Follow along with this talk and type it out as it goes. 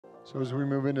So, as we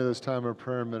move into this time of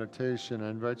prayer and meditation, I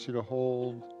invite you to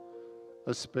hold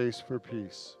a space for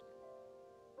peace.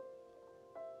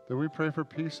 That we pray for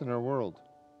peace in our world.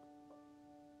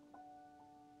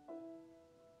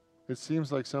 It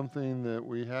seems like something that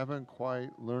we haven't quite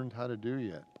learned how to do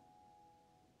yet.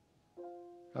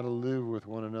 How to live with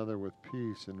one another with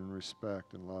peace and in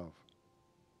respect and love.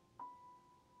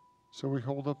 So we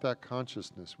hold up that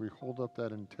consciousness, we hold up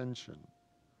that intention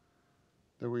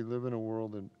that we live in a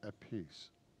world at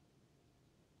peace.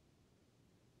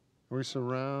 And we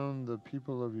surround the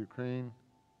people of Ukraine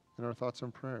in our thoughts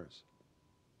and prayers.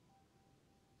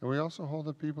 And we also hold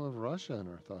the people of Russia in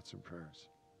our thoughts and prayers.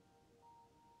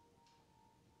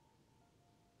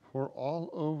 For all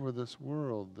over this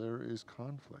world there is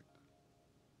conflict.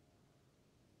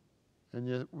 And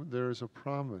yet there is a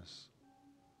promise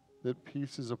that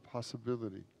peace is a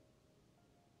possibility.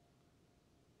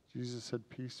 Jesus said,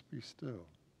 "Peace, be still."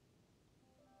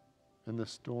 And the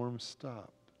storm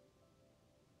stopped.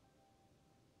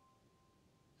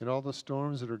 And all the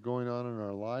storms that are going on in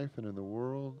our life and in the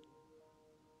world,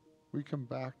 we come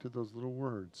back to those little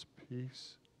words,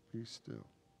 peace, be still.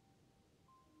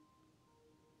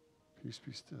 Peace,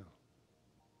 be still.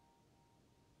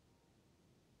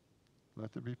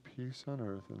 Let there be peace on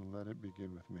earth and let it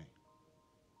begin with me.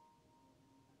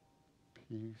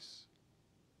 Peace,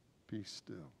 be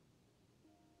still.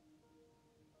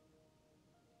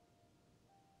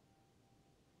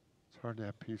 It's hard to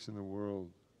have peace in the world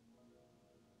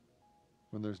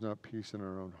when there's not peace in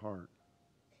our own heart,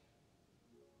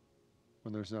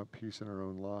 when there's not peace in our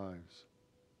own lives.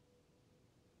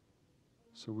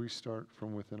 So we start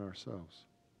from within ourselves.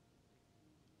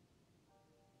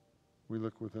 We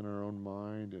look within our own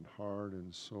mind and heart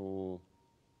and soul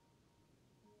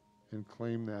and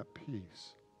claim that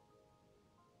peace.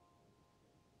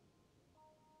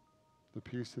 The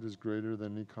peace that is greater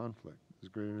than any conflict, is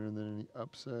greater than any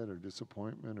upset or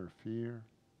disappointment or fear.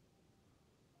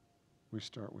 We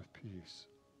start with peace.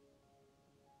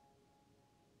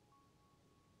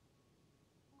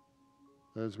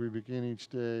 As we begin each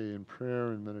day in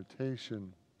prayer and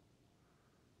meditation,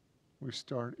 we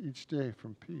start each day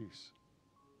from peace.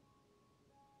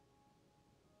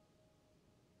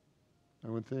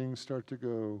 And when things start to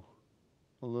go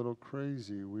a little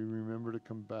crazy, we remember to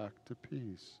come back to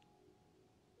peace.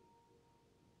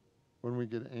 When we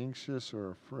get anxious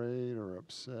or afraid or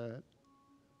upset,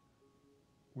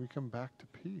 we come back to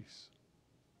peace.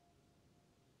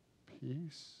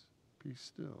 Peace, be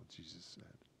still, Jesus said.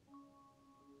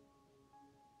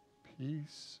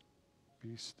 Peace,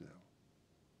 be still.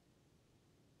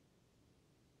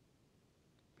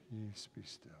 Peace, be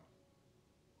still.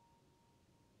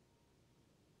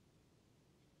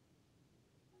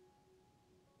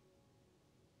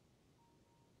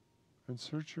 And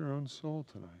search your own soul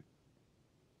tonight.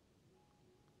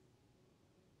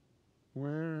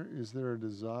 Where is there a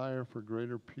desire for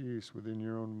greater peace within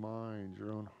your own mind,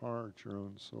 your own heart, your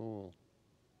own soul?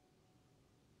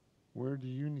 Where do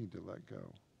you need to let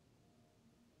go?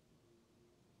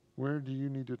 Where do you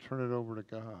need to turn it over to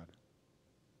God?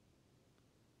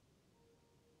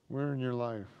 Where in your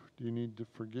life do you need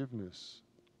forgiveness?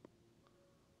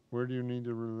 Where do you need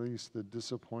to release the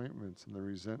disappointments and the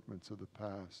resentments of the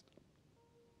past?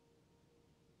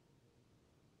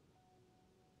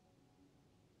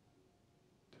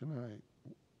 Tonight,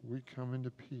 we come into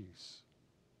peace.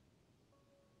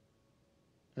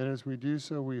 And as we do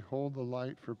so, we hold the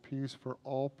light for peace for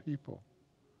all people,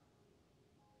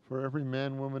 for every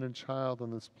man, woman, and child on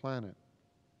this planet.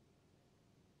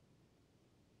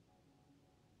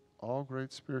 All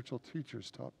great spiritual teachers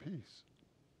taught peace,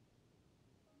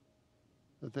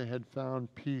 that they had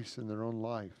found peace in their own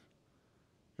life,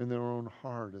 in their own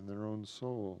heart, in their own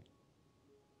soul,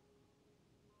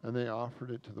 and they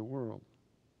offered it to the world.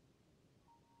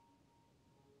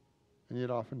 And yet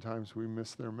oftentimes we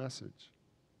miss their message.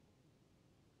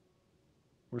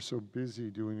 We're so busy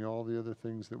doing all the other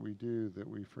things that we do that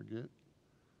we forget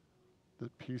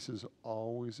that peace is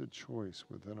always a choice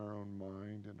within our own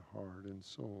mind and heart and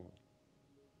soul.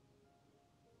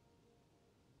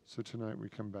 So tonight we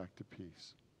come back to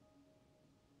peace.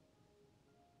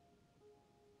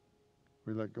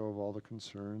 We let go of all the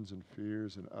concerns and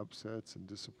fears and upsets and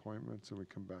disappointments, and we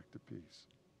come back to peace.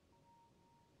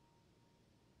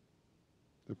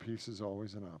 The peace is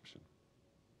always an option.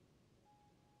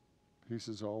 Peace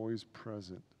is always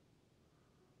present.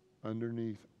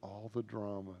 Underneath all the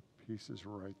drama, peace is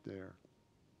right there.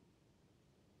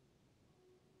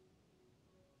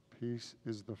 Peace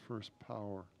is the first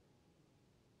power.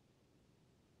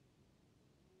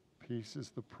 Peace is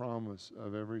the promise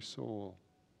of every soul.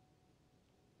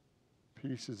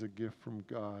 Peace is a gift from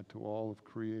God to all of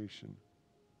creation.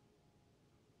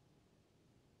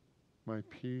 My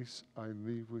peace I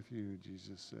leave with you,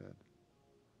 Jesus said.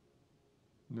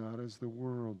 Not as the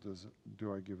world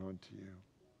do I give unto you.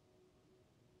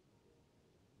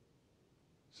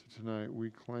 So tonight we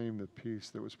claim the peace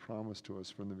that was promised to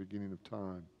us from the beginning of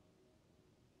time.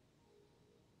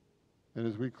 And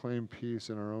as we claim peace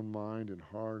in our own mind and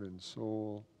heart and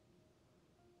soul,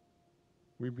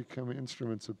 we become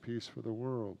instruments of peace for the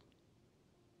world.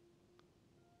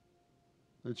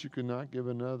 That you cannot give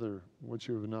another what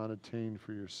you have not attained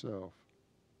for yourself.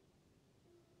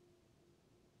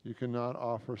 You cannot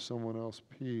offer someone else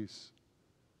peace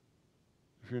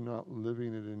if you're not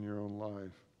living it in your own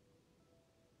life.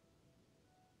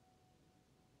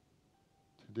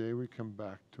 Today we come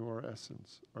back to our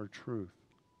essence, our truth.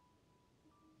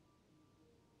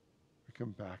 We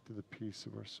come back to the peace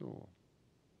of our soul.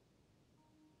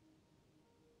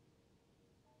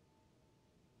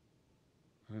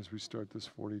 And as we start this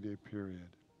 40-day period,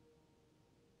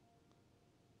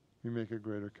 we make a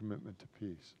greater commitment to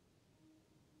peace.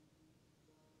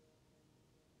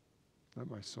 Let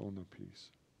my soul know peace.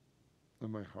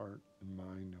 Let my heart and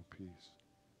mind know peace.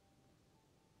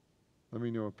 Let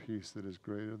me know a peace that is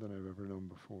greater than I've ever known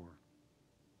before.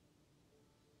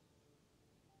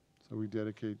 So we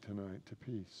dedicate tonight to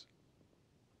peace.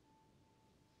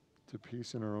 To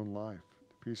peace in our own life,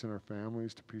 to peace in our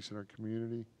families, to peace in our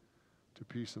community, to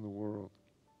peace in the world.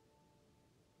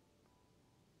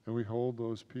 And we hold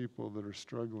those people that are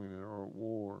struggling or at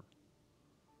war.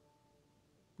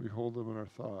 We hold them in our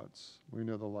thoughts. We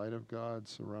know the light of God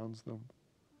surrounds them.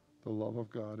 The love of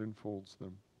God enfolds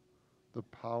them. The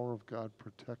power of God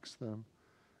protects them.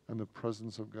 And the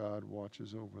presence of God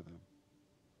watches over them.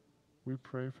 We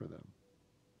pray for them,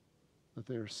 that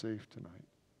they are safe tonight,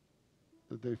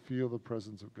 that they feel the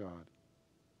presence of God,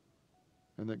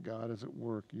 and that God is at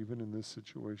work even in this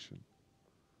situation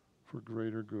for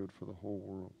greater good for the whole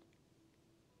world.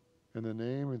 In the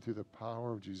name and through the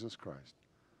power of Jesus Christ,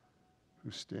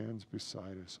 who stands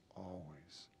beside us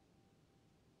always,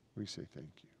 we say thank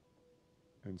you.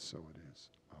 And so it is.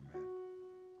 Amen.